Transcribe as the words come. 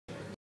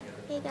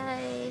Hey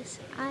guys,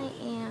 I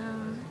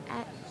am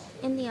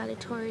in the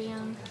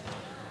auditorium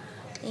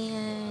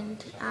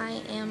and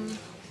I am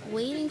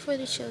waiting for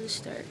the show to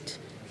start.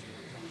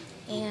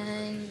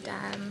 And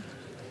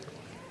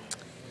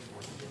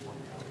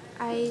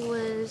I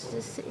was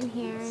just sitting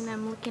here and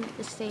I'm looking at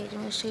the stage. I'm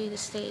going to show you the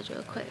stage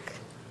real quick.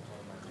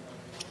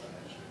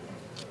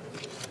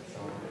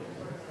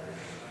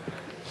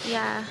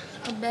 Yeah,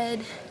 a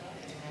bed.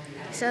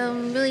 So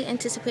I'm really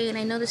anticipating.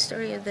 I know the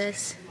story of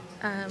this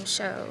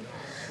show,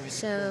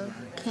 so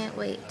can't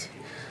wait.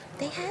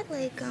 They had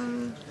like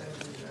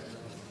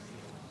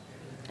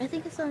I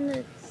think it's on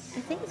the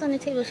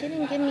table. She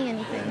didn't give me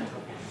anything.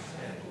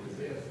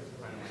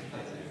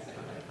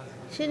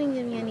 She didn't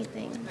give me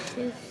anything.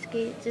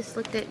 She just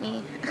looked at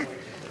me.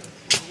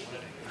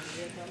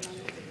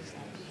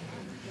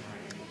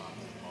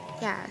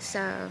 Yeah,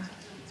 so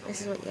this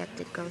is what you have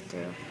to go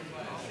through.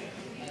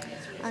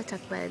 I'll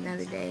talk about it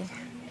another day.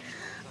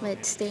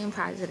 But staying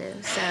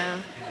positive. So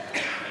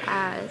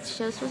the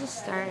show's supposed to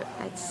start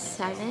at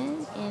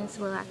 7 and it's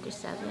a little after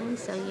 7,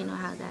 so you know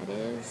how that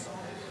is.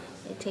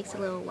 It takes a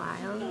little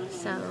while,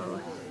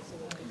 so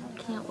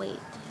can't wait.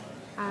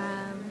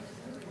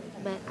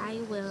 But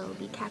I will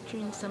be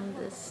capturing some of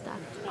this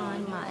stuff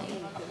on my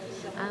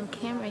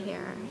camera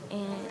here,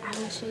 and I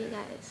will show you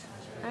guys.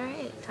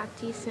 Alright, talk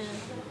to you soon.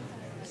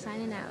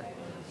 Signing out.